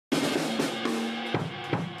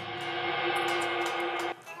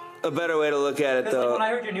a better way to look at it, though. Like, when I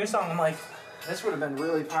heard your new song, I'm like, this would have been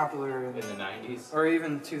really popular in the 90s. Or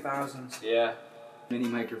even 2000s. Yeah. Mini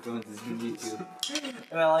microphones is in YouTube.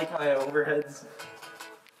 And I like my overheads.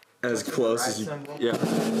 As close as you... Yeah.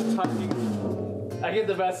 Touching. I get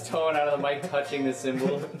the best tone out of the mic touching the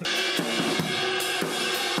cymbal.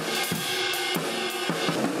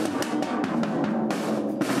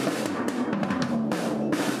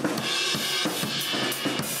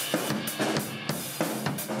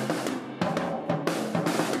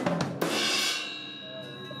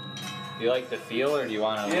 Do you like the feel, or do you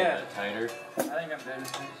want it a little bit tighter? I think I'm good.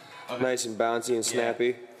 Okay. Nice and bouncy and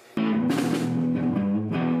snappy.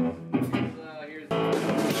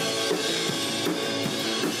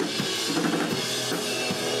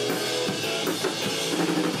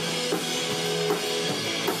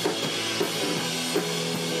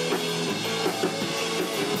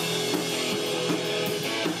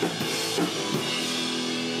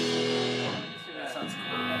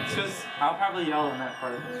 I'll probably yell in that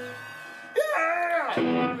part.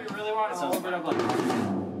 Yeah! We really want to hold it up like.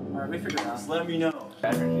 Alright, we figured it out. Just let me know.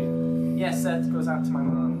 Energy. Yes, that goes out to my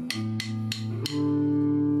mom.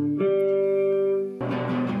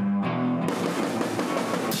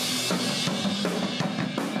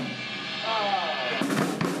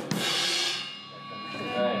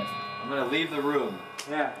 Alright, I'm gonna leave the room.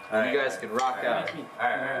 Yeah. You guys can rock out.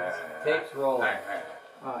 Alright. Tapes rolling.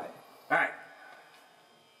 Alright. Alright.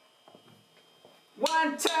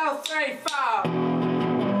 1, 2, 3, 4.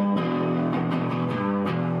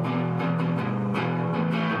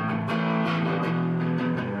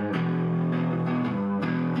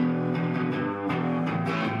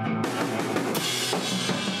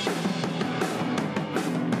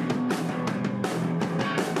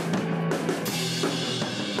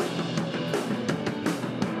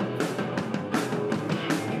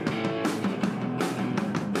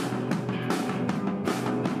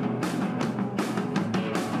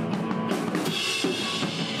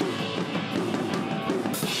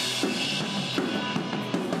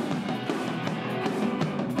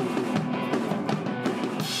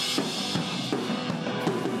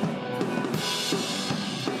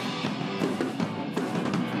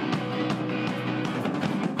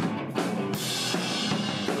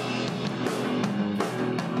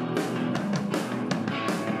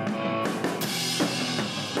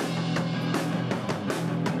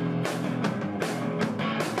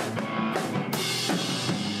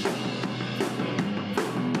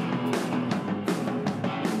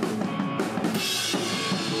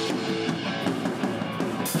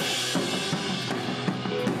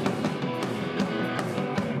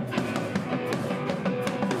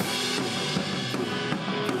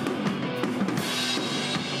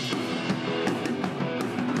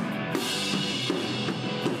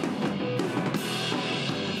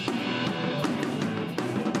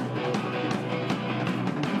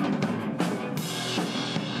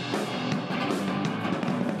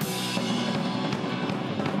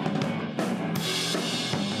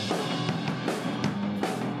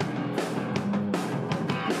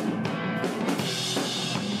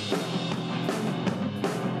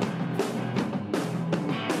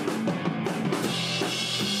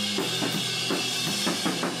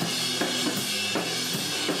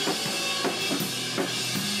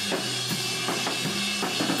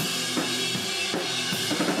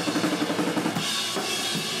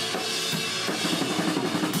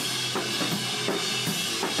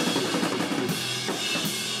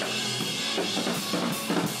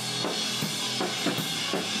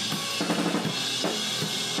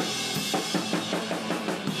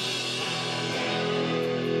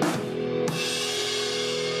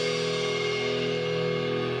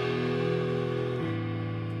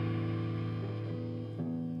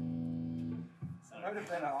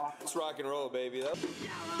 Let's rock and roll, baby.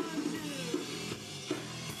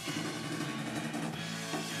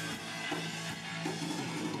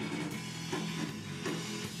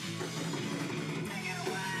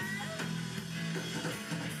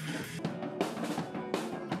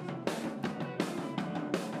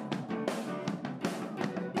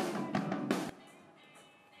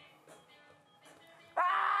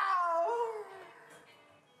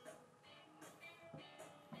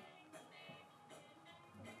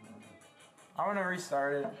 I want to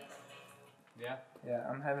restart it. Yeah? Yeah,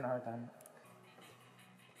 I'm having a hard time.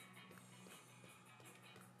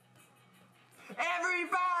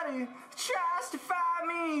 Everybody tries to find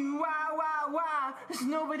me. Why? There's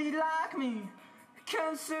nobody like me.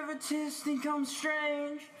 Conservatives think I'm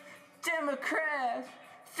strange. Democrats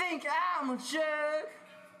think I'm a jerk.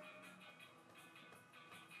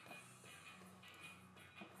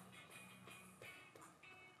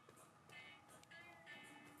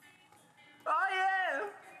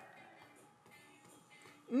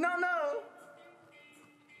 No, no.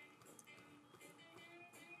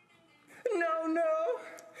 No, no.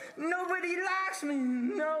 Nobody likes me.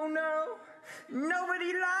 No, no.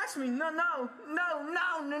 Nobody likes me. No, no. No,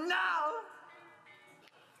 no, no, no.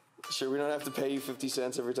 Sure, we don't have to pay you 50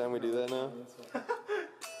 cents every time we do that now?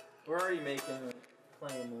 We're already making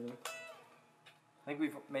plenty of money. I think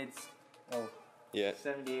we've made Yeah.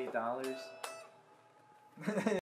 $78.